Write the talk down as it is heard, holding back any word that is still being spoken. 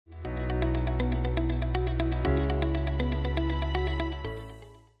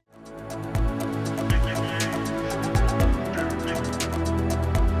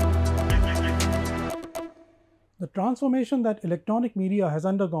transformation that electronic media has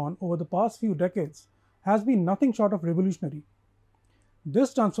undergone over the past few decades has been nothing short of revolutionary.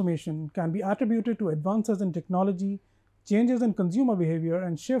 This transformation can be attributed to advances in technology, changes in consumer behavior,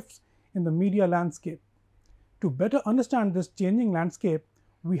 and shifts in the media landscape. To better understand this changing landscape,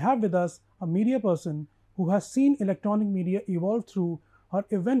 we have with us a media person who has seen electronic media evolve through her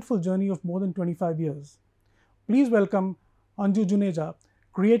eventful journey of more than 25 years. Please welcome Anju Juneja,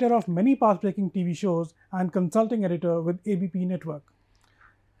 creator of many path-breaking TV shows and consulting editor with ABP Network.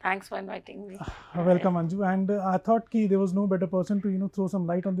 Thanks for inviting me. Welcome, Anju. And I thought there was no better person to throw some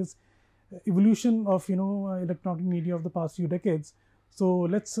light on this evolution of electronic media of the past few decades. So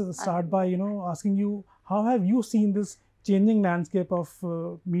let's start by asking you, how have you seen this changing landscape of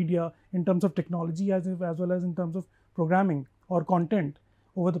media in terms of technology as well as in terms of programming or content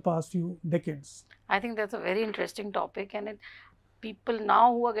over the past few decades? I think that's a very interesting topic, and people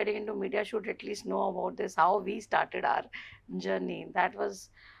now who are getting into media should at least know about this, how we started our journey. That was,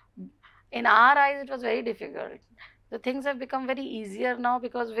 in our eyes, it was very difficult. The things have become very easier now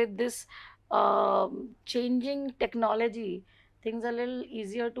because with this changing technology, things are a little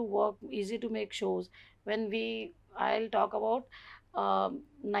easier to work, easy to make shows. I'll talk about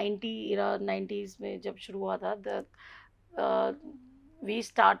 90s में जब शुरू हुआ था, we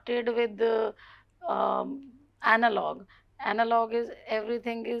started with the analog. Analog is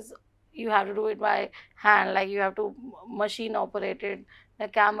everything is, you have to do it by hand, like you have to machine operate it. The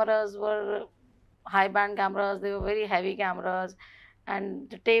cameras were high band cameras, they were very heavy cameras, and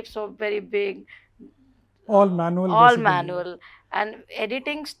the tapes were very big. All manual. All manual. And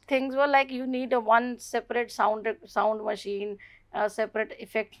editing things were like you need a one separate sound machine, a separate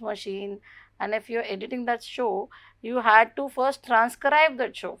effects machine. And if you're editing that show, you had to first transcribe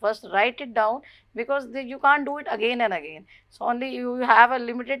that show, first write it down, because you can't do it again and again. So only you have a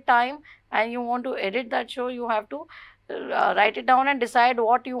limited time and you want to edit that show, you have to write it down and decide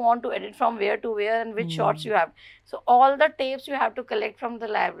what you want to edit from where to where and which shots you have. So all the tapes you have to collect from the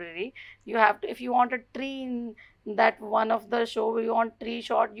library. You have to, if you want a tree in that one of the show, you want tree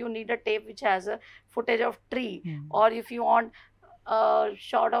shot, you need a tape which has a footage of tree. Or if you want a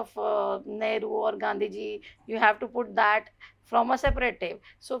shot of Nehru or Gandhiji, you have to put that from a separate tape.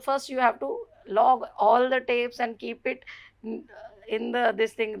 So first you have to log all the tapes and keep it in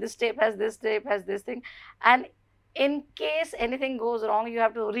this thing. This tape has this thing, and in case anything goes wrong, you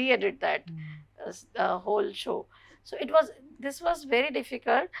have to re-edit that whole show. So this was very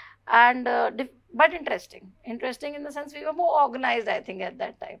difficult and but interesting in the sense we were more organized, I think, at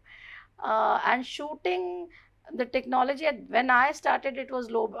that time. And shooting, the technology when I started, it was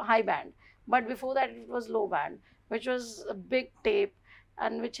high band, but before that it was low band, which was a big tape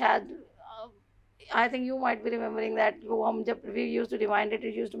and which had I think you might be remembering that we used to rewind it,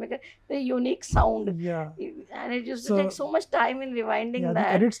 it used to make a very unique sound. Yeah. And it used to take so much time in rewinding that. The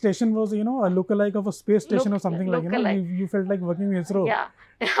edit station was, a lookalike of a space station or something like, you felt like working in ISRO.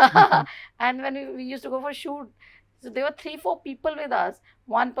 Yeah. And when we used to go for shoot, so there were 3-4 people with us.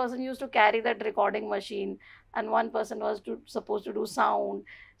 One person used to carry that recording machine and one person was supposed to do sound.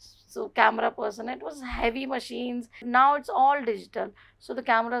 So camera person, it was heavy machines. Now it's all digital. So the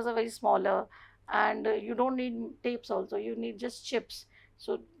cameras are very smaller. And you don't need tapes also, you need just chips.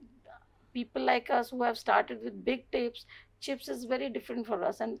 So people like us who have started with big tapes, chips is very different for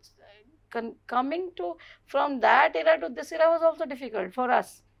us. And coming from that era to this era was also difficult for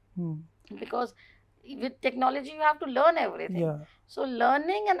us. Because with technology, you have to learn everything. Yeah. So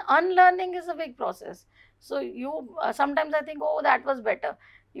learning and unlearning is a big process. So you sometimes I think, oh, that was better.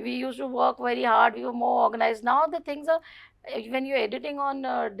 We used to work very hard, we were more organized. Now the things are, when you're editing on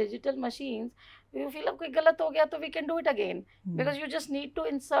digital machines, you feel like koi galat ho gaya, so we can do it again, because you just need to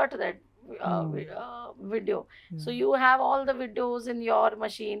insert that video. So you have all the videos in your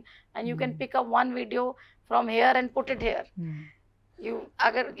machine and you can pick up one video from here and put it here.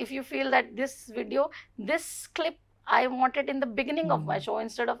 If you feel that this clip I want it in the beginning of my show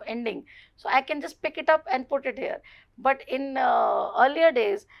instead of ending, so I can just pick it up and put it here. But in earlier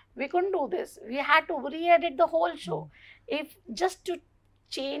days, we couldn't do this. We had to re-edit the whole show. If just to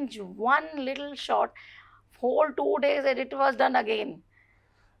change one little shot, whole 2 days edit was done again.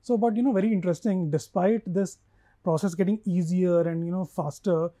 So, but very interesting, despite this process getting easier and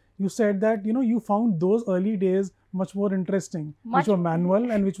faster, you said that you found those early days much more interesting, which were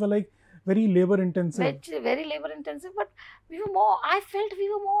manual and which were like very labor intensive. Very labor intensive, but I felt we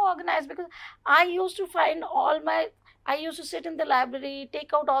were more organized, because I used to find I used to sit in the library,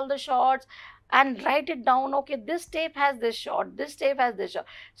 take out all the shots and write it down. Okay, this tape has this shot, this tape has this shot.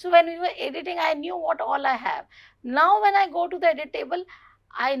 So when we were editing, I knew what all I have. Now when I go to the edit table,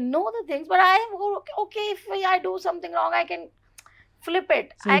 I know the things, but okay, if I do something wrong, I can flip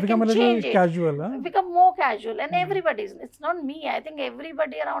it. So you I become can a little change it. casual, huh? Become more casual, and Hmm. everybody's. It's not me. I think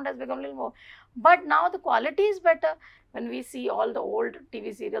everybody around has become a little more. But now the quality is better. When we see all the old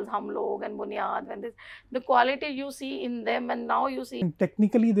TV serials, Hum Log and Bunyad, when this, the quality you see in them, and now you see And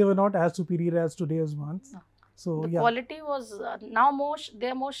technically, they were not as superior as today's ones. no. So The yeah. quality was now more.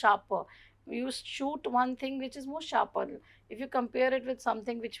 They're more sharper. You shoot one thing which is more sharper. If you compare it with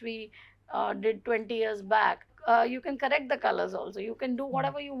something which we did 20 years back, you can correct the colors also. You can do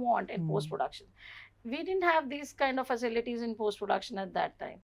whatever you want in post production. We didn't have these kind of facilities in post production at that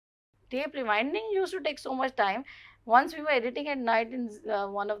time. Tape rewinding used to take so much time. Once we were editing at night in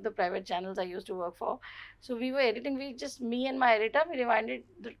one of the private channels I used to work for. So we were editing. We just me and my editor. We rewinded.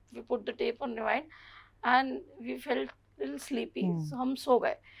 We put the tape on rewind, and we felt little sleepy. So हम सो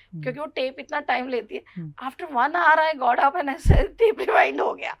गए क्योंकि वो tape इतना time लेती है. After 1 hour I got up and I said tape rewind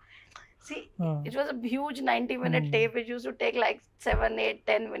हो गया. See, it was a huge 90-minute tape which used to take like 7, 8,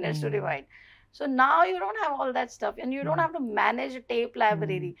 10 minutes to rewind. So now you don't have all that stuff, and you don't have to manage a tape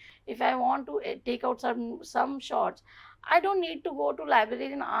library. If I want to take out some shots, I don't need to go to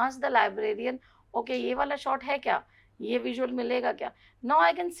library and ask the librarian, okay, ये वाला shot है क्या? ये visual मिलेगा क्या? Now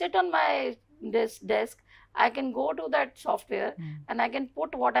I can sit on my desk. I can go to that software and I can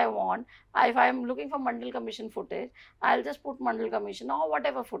put what I want. If I'm looking for Mandal Commission footage, I'll just put Mandal Commission or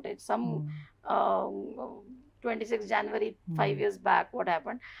whatever footage. Some 26 January, 5 years back, what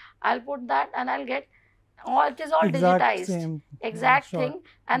happened. I'll put that and I'll get all, it is all Exact digitized. same, Exact shot. thing.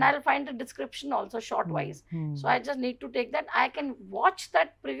 And I'll find the description also short wise. So I just need to take that. I can watch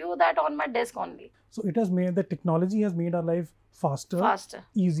that, preview that on my desk only. So it has made, the technology has made our life faster,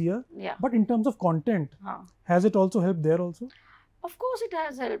 easier. Yeah. But in terms of content, has it also helped there also? Of course it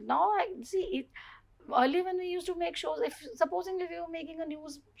has helped. Now I see it. Earlier when we used to make shows, if supposedly we were making a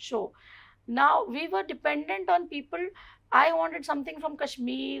news show, now we were dependent on people. I wanted something from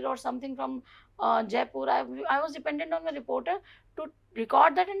Kashmir or something from Jaipur. I was dependent on a reporter to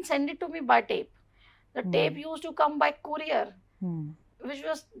record that and send it to me by tape. The tape used to come by courier, which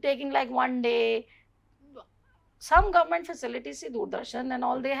was taking like 1 day. Some government facilities, see Doordarshan and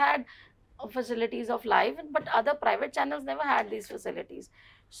all, they had facilities of live, but other private channels never had these facilities.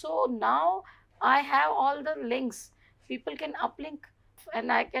 So now I have all the links. People can uplink,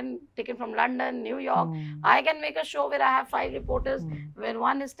 and I can take it from London, New York. I can make a show where I have 5 reporters, where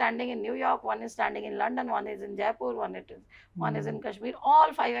one is standing in New York, one is standing in London, one is in Jaipur, one is in Kashmir.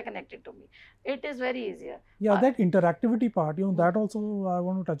 All 5 are connected to me. It is very easier. Yeah, that interactivity part, that also I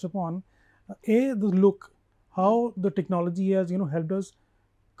want to touch upon. The look, how the technology has, helped us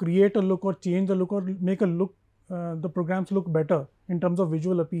create a look or change the look or make a look, the programs look better in terms of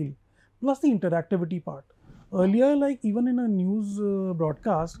visual appeal, plus the interactivity part. Earlier, like even in a news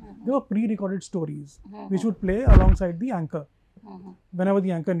broadcast, there were pre-recorded stories which would play alongside the anchor whenever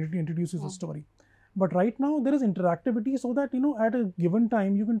the anchor introduces a story. But right now there is interactivity, so that at a given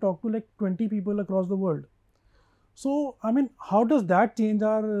time you can talk to like 20 people across the world. So I mean, how does that change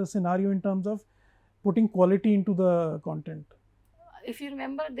our scenario in terms of putting quality into the content? If you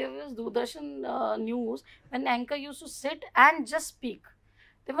remember, there was Doordarshan news when anchor used to sit and just speak.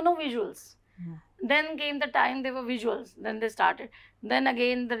 There were no visuals. Then came the time there were visuals. Then they started. Then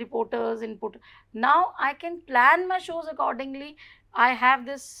again the reporters input. Now I can plan my shows accordingly. I have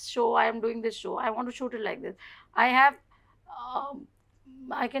this show. I am doing this show. I want to shoot it like this. I have.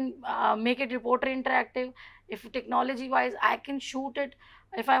 I can make it reporter interactive. If technology wise, I can shoot it.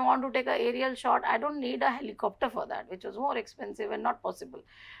 If I want to take an aerial shot, I don't need a helicopter for that, which was more expensive and not possible.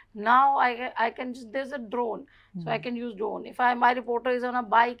 Now I can just, there's a drone, so I can use drone. If my reporter is on a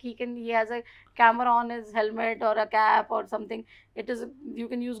bike, he has a camera on his helmet or a cap or something. You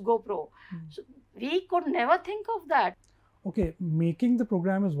can use GoPro. So we could never think of that. Okay, making the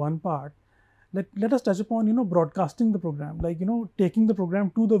program is one part. Let us touch upon broadcasting the program, like taking the program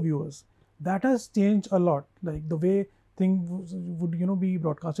to the viewers. That has changed a lot, like the way things would be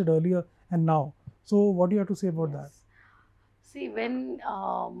broadcasted earlier and now. So what do you have to say about that? See, when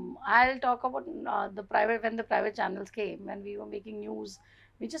I'll talk about when the private channels came, when we were making news,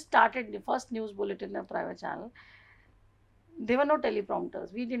 we just started the first news bulletin in a private channel. There were no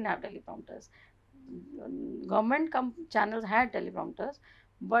teleprompters. We didn't have teleprompters. Government channels had teleprompters,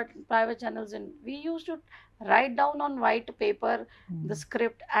 but private channels didn't. We used to write down on white paper the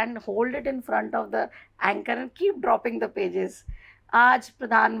script and hold it in front of the anchor and keep dropping the pages. आज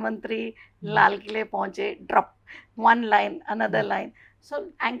प्रधानमंत्री लाल किले पहुंचे, drop one line, another line. So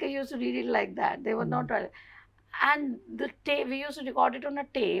anchor used to read it like that. They were not right. And the tape, we used to record it on a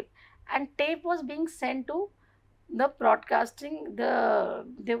tape, and tape was being sent to the broadcasting,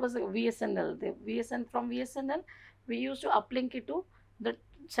 there was a VSNL, from VSNL we used to uplink it to the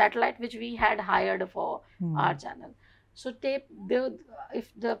satellite which we had hired for our channel. So tape,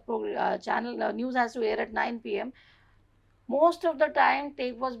 if the channel news has to air at 9 p.m., most of the time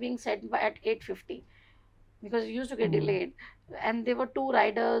tape was being set by at 8:50, because it used to get delayed. And there were two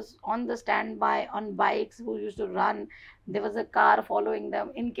riders on the standby on bikes who used to run. There was a car following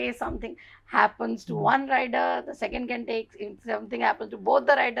them. In case something happens to one rider, the second can take. If something happens to both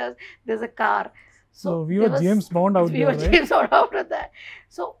the riders, there's a car. So we were James Bond out we there, were right? James Bond out of that.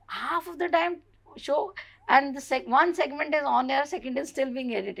 So half of the time show, and the one segment is on air, second is still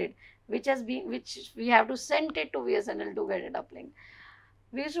being edited, which we have to send it to VSNL to get it uplinked.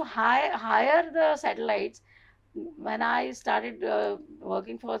 We used to hire the satellites. When I started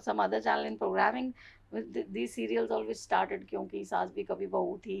working for some other channel in programming, with these serials always started, क्योंकि सास भी कभी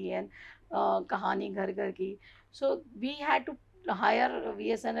बहू थी and कहानी घर घर की. So we had to hire a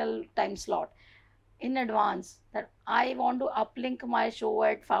VSNL time slot in advance, that I want to uplink my show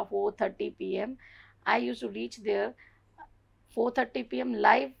at 4:30 p.m. I used to reach there 4:30 p.m.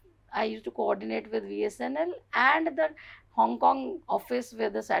 live. I used to coordinate with VSNL and the Hong Kong office where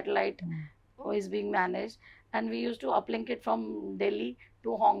the satellite is being managed, and we used to uplink it from Delhi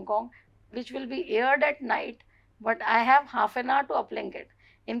to Hong Kong, which will be aired at night, but I have half an hour to uplink it.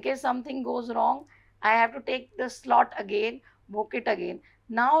 In case something goes wrong, I have to take the slot again, book it again.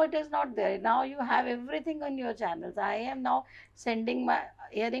 Now it is not there. Now you have everything on your channels. I am now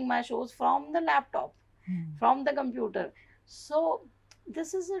airing my shows from the laptop, from the computer. So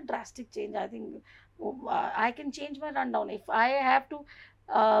this is a drastic change. I think I can change my rundown. If I have to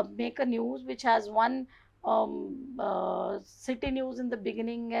make a news which has one city news in the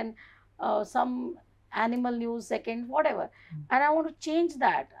beginning and some animal news second, whatever, and I want to change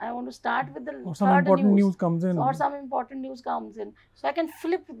that. I want to start with the or some important news comes in, or some important news comes in, so I can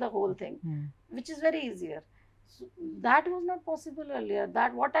flip the whole thing, which is very easier. So that was not possible earlier.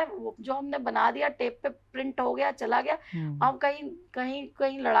 That जो हमने बना दिया, tape पे print हो गया, चला गया. अब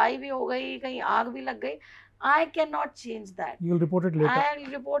कहीं लड़ाई भी हो गई, कहीं आग भी लग गई, I cannot change that. You'll report it later. I'll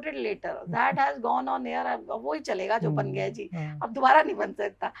report it later. That has gone on air. अब वही चलेगा जो बन गया जी. अब दोबारा नहीं बन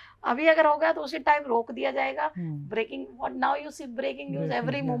सकता. अभी अगर हो गया तो उसी टाइम रोक दिया जाएगा. Breaking, what now you see breaking news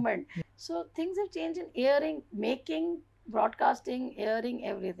every moment. So things have changed in airing, making, broadcasting, airing,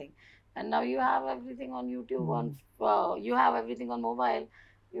 everything. And now you have everything on YouTube, you have everything on mobile.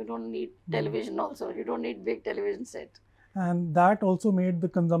 You don't need television also. You don't need big television set. And that also made the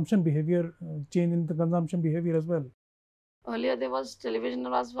consumption behavior, change in the consumption behavior as well. Earlier there was television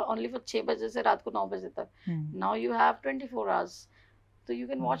was only for 6 baje se raat ko 9 baje tak. Now you have 24 hours. So you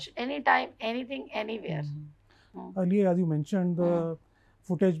can watch anytime, anything, anywhere. Earlier, as you mentioned, the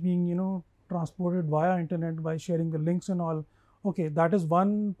footage being, transported via internet by sharing the links and all. Okay, that is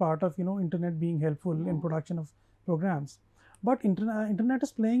one part of, internet being helpful in production of programs. But internet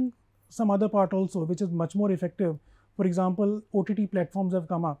is playing some other part also, which is much more effective. For example, OTT platforms have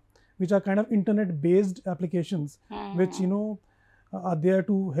come up, which are kind of internet-based applications, which, are there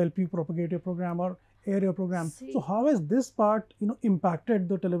to help you propagate your program or air your program. So how has this part, impacted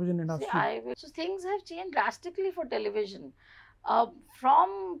the television industry? So things have changed drastically for television.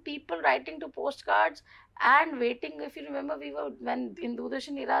 From people writing to postcards and waiting. If you remember, when in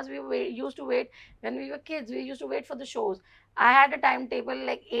Doordarshan eras, used to wait. When we were kids, we used to wait for the shows. I had a timetable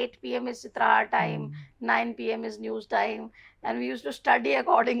like 8 p.m. is Chitra time, 9 p.m. is news time, and we used to study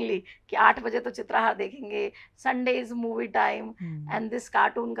accordingly. कि 8 बजे तो चित्रहार देखेंगे, Sunday is movie time, and this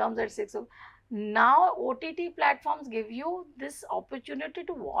cartoon comes at 6. Now OTT platforms give you this opportunity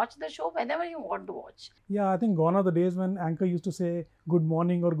to watch the show whenever you want to watch. Yeah, I think gone are the days when anchor used to say good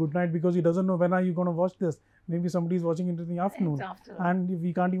morning or good night, because he doesn't know when are you going to watch this. Maybe somebody is watching it in the afternoon. And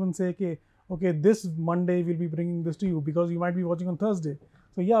we can't even say, okay, this Monday we'll be bringing this to you, because you might be watching on Thursday.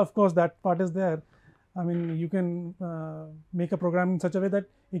 So yeah, of course, that part is there. I mean, you can make a program in such a way that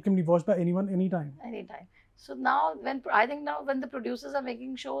it can be watched by anyone, anytime. Anytime. So now, I think when the producers are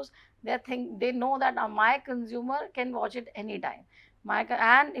making shows, they know that my consumer can watch it anytime.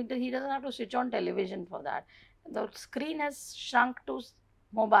 He doesn't have to switch on television for that. The screen has shrunk to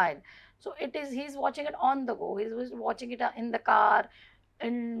mobile. So he's watching it on the go. He's watching it in the car,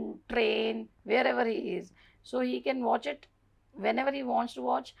 in train, wherever he is. So he can watch it whenever he wants to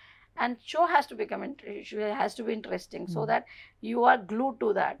watch. And show has to be interesting, so that you are glued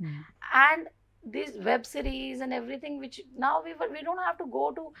to that. And these web series and everything, which now we don't have to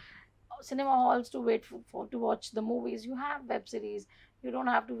go to cinema halls to wait to watch the movies. You have web series. You don't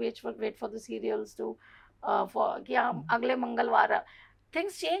have to wait for the serials to for कि agle mangalwar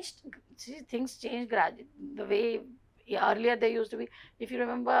things changed. See, things changed gradually. The way earlier they used to be, if you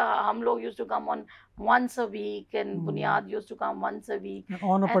remember, hum log used to come on once a week, and Bunyad used to come once a week,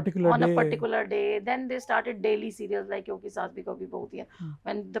 on a and particular on a day. particular day. Then they started daily serials like Yo Ki Saas Bhi Kabhi Bahu Thi Hai,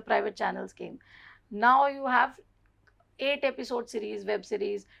 when the private channels came. Now you have 8 episode series, web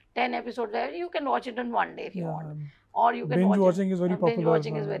series, 10 episodes where you can watch it in one day if you want, or you can binge watch watching it. is very Binge popular.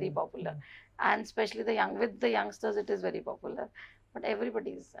 watching is very popular, and especially with the youngsters, it is very popular. But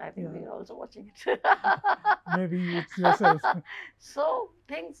everybody's, I think we're also watching it. Maybe it's yourself. So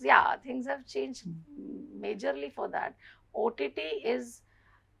things have changed majorly for that. OTT is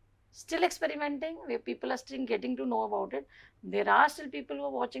still experimenting, where people are still getting to know about it. There are still people who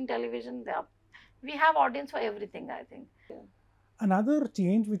are watching television. We have audience for everything, I think. Another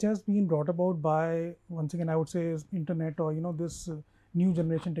change which has been brought about by, once again, I would say, is internet, or this new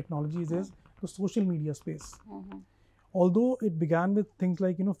generation technologies, is the social media space. Although it began with things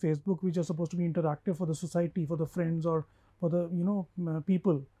like Facebook, which are supposed to be interactive for the society, for the friends, or for the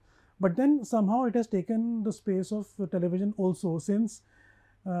people, but then somehow it has taken the space of television also, since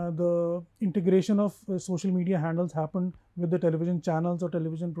the integration of social media handles happened with the television channels or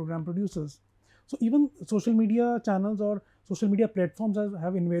television program producers. So even social media channels or social media platforms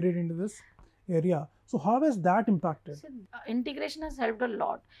have invaded into this area. So how has that impacted? See, integration has helped a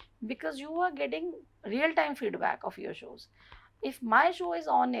lot, because you are getting real-time feedback of your shows. If my show is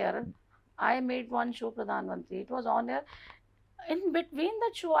on air, I made one show, Pradhan Mantri, it was on air. In between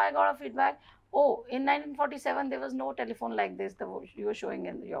that show, I got a feedback. Oh, in 1947, there was no telephone like this you were showing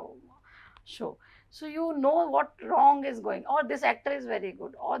in your show. So you know what wrong is going, or this actor is very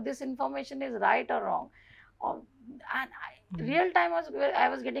good, or this information is right or wrong. Real time I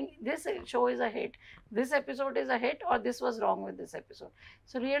was getting, this show is a hit, this episode is a hit, or this was wrong with this episode.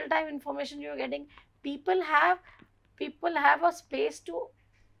 So real time information you're getting. People have a space to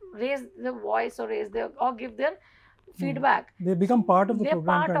raise the voice, or give their feedback. They become part of the They're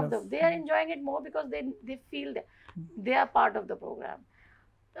program. part of they are enjoying it more, because they feel that they are part of the program.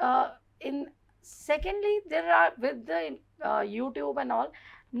 Secondly, there are, with the YouTube and all,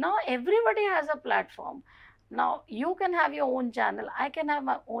 now everybody has a platform. Now you can have your own channel, I can have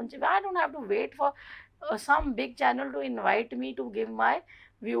my own channel. I don't have to wait for some big channel to invite me to give my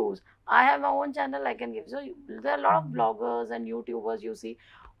views. I have my own channel, I can give. So there are a lot of bloggers and YouTubers you see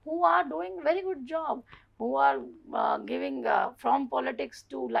who are doing very good job, who are giving from politics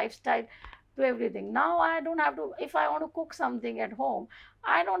to lifestyle to everything. Now I don't have to, if I want to cook something at home,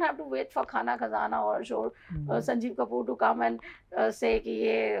 I don't have to wait for Khana Khazana or show Sanjeev Kapoor to come and say कि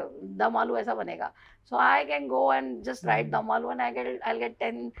ये दम आलू ऐसा बनेगा. So I can go and just write dum aloo, and I'll get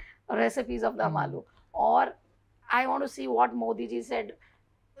 10 recipes of dum aloo. Or I want to see what Modi ji said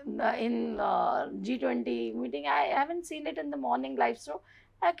in G20 meeting. I haven't seen it in the morning live show.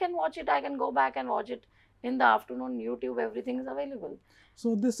 I can watch it. I can go back and watch it in the afternoon. YouTube, everything is available.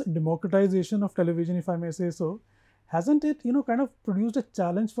 So this democratization of television, if I may say so, hasn't it kind of produced a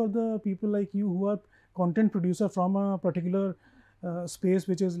challenge for the people like you who are content producer from a particular space,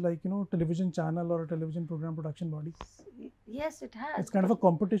 which is like television channel or a television program production body? Yes, it has. It's kind of a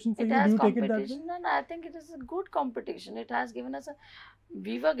competition for you. Do you take it that way? And I think it is a good competition. It has given us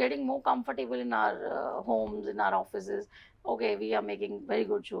we were getting more comfortable in our homes, in our offices. Okay, we are making very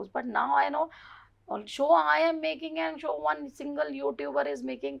good shows, but now I know show I am making and show one single YouTuber is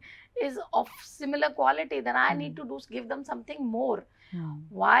making is of similar quality, then I need to give them something more.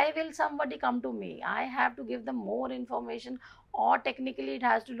 Why will somebody come to me? I have to give them more information, or technically it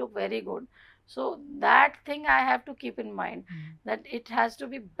has to look very good. So that thing I have to keep in mind, that it has to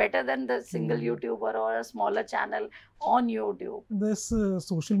be better than the single YouTuber or a smaller channel on YouTube. This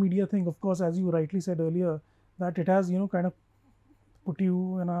social media thing, of course, as you rightly said earlier, that it has kind of put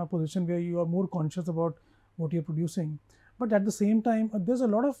you in a position where you are more conscious about what you're producing. But at the same time, there's a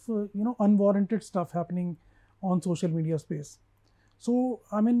lot of unwarranted stuff happening on social media space. So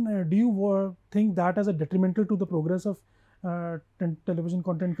I mean, do you think that as a detrimental to the progress of television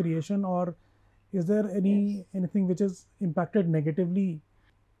content creation, or is there anything which is impacted negatively?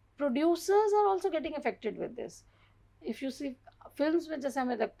 Producers are also getting affected with this. If you see films में, जैसे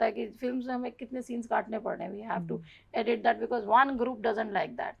हमें लगता है कि films में हमें कितने scenes काटने पड़ रहे हैं, we have to edit that because one group doesn't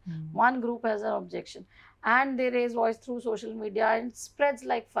like that. One group has an objection, and they raise voice through social media and it spreads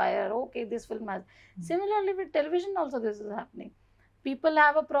like fire. Okay, this film has. Similarly with television also this is happening. People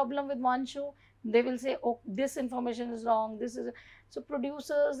have a problem with one show, they will say, oh, this information is wrong, this is. So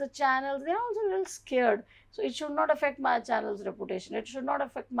producers, the channels, they're also a little scared. So it should not affect my channel's reputation, it should not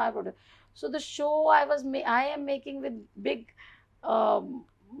affect my product. So the show I am making with big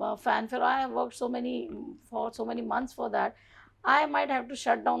fanfare, I have worked for so many months for that. I might have to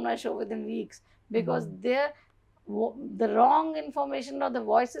shut down my show within weeks, because the wrong information or the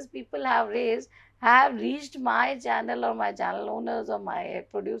voices people have raised have reached my channel, or my channel owners, or my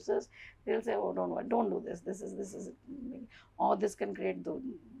producers. They'll say, oh, don't do this, this is or this can create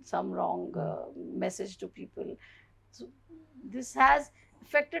some wrong message to people. So this has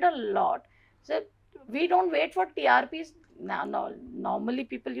affected a lot. So we don't wait for TRPs now. No, normally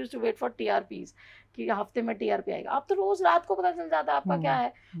people used to wait for TRPs कि हफ्ते में TRP आएगा. अब तो रोज रात को पता चल जाता है आपका क्या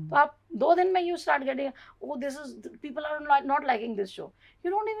है. तो आप 2 दिन में you start getting, oh, this is, people are not liking this show.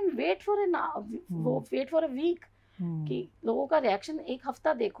 You don't even wait for a week कि लोगों का reaction. एक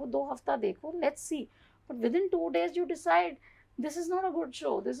हफ्ता देखो, 2 हफ्ता देखो, let's see. But within 2 days you decide this is not a good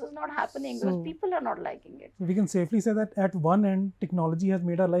show, this is not happening, because people are not liking it. So we can safely say that at one end, technology has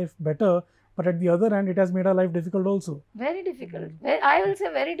made our life better, but at the other end, it has made our life difficult also. Very difficult. I will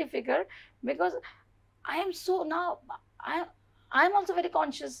say very difficult, because I am so now, I'm also very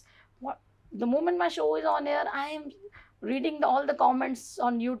conscious. The moment my show is on air, I am reading all the comments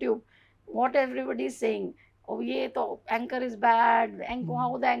on YouTube, what everybody is saying. Oh, ye to anchor is bad,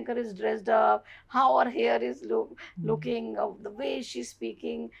 how the anchor is dressed up, how her hair is looking, the way she's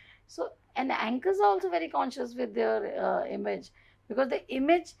speaking. So, and anchors are also very conscious with their image, because the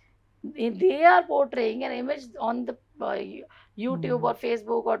image, they are portraying an image on the YouTube or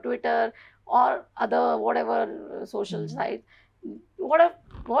Facebook or Twitter or other whatever social site.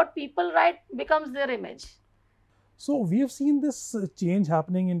 What people write becomes their image. So we have seen this change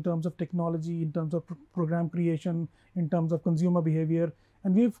happening in terms of technology, in terms of program creation, in terms of consumer behavior,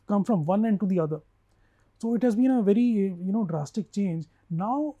 and we've come from one end to the other. So it has been a very drastic change.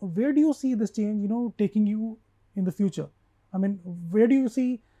 Now, where do you see this change taking you in the future? I mean, where do you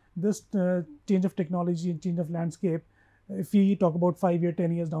see this change of technology and change of landscape if we talk about 5 years,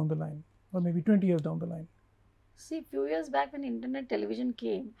 10 years down the line, or maybe 20 years down the line? See, a few years back when internet television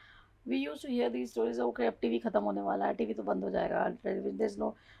came, we used to hear these stories, okay, अब TV खत्म होने वाला है, TV तो बंद हो जाएगा, there's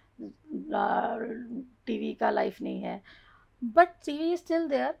no TV का life नहीं है. But TV is still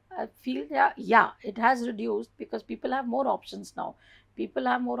there. I feel, yeah, it has reduced because people have more options now. People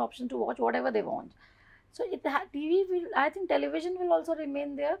have more options to watch whatever they want. So TV will, I think television will also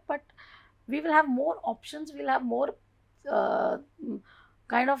remain there, but we will have more options. We'll have more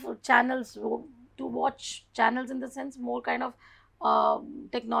kind of channels to watch, channels in the sense more kind of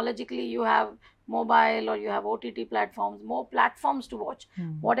technologically. You have mobile or you have OTT platforms, more platforms to watch,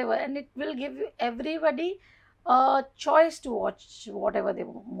 whatever, and it will give you everybody a choice to watch whatever they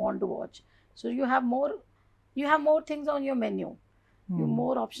want to watch. So you have more things on your menu, you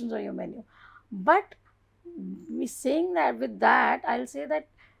more options on your menu. But me saying that, with that, I'll say that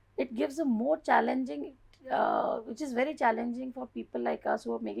it gives a more challenging, which is very challenging for people like us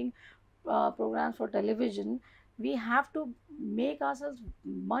who are making programs for television. We have to make ourselves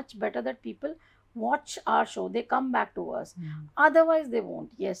much better that people watch our show, they come back to us. Otherwise they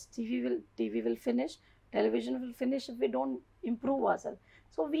won't. Yes, TV will finish, television will finish if we don't improve ourselves.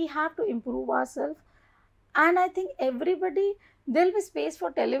 So we have to improve ourselves, and I think everybody, there'll be space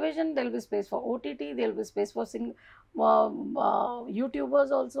for television, there'll be space for OTT, there'll be space for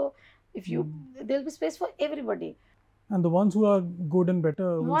YouTubers also. There'll be space for everybody. And the ones who are good and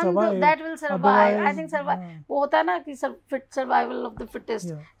better will survive. That will survive. I think survive. वो होता है ना कि survival of the fittest.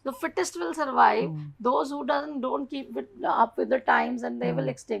 Yeah. The fittest will survive. Those who don't keep up with the times, and they will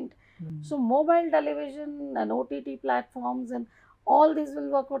extinct. So mobile television and OTT platforms and all these will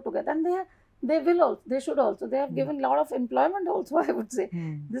work out together, and they should also. They have given a lot of employment also, I would say.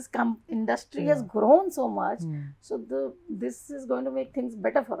 This industry has grown so much, so this is going to make things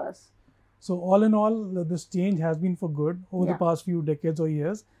better for us. So all in all, this change has been for good over the past few decades or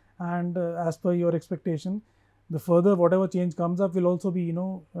years, and as per your expectation, the further whatever change comes up will also be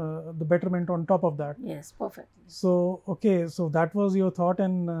the betterment on top of that. Yes, perfect. So okay, so that was your thought,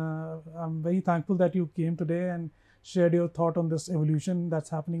 and I'm very thankful that you came today and shared your thought on this evolution that's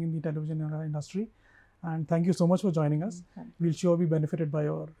happening in the television industry. And thank you so much for joining us. We'll sure be benefited by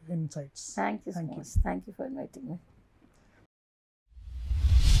your insights. Thank you so much. Thank you for inviting me.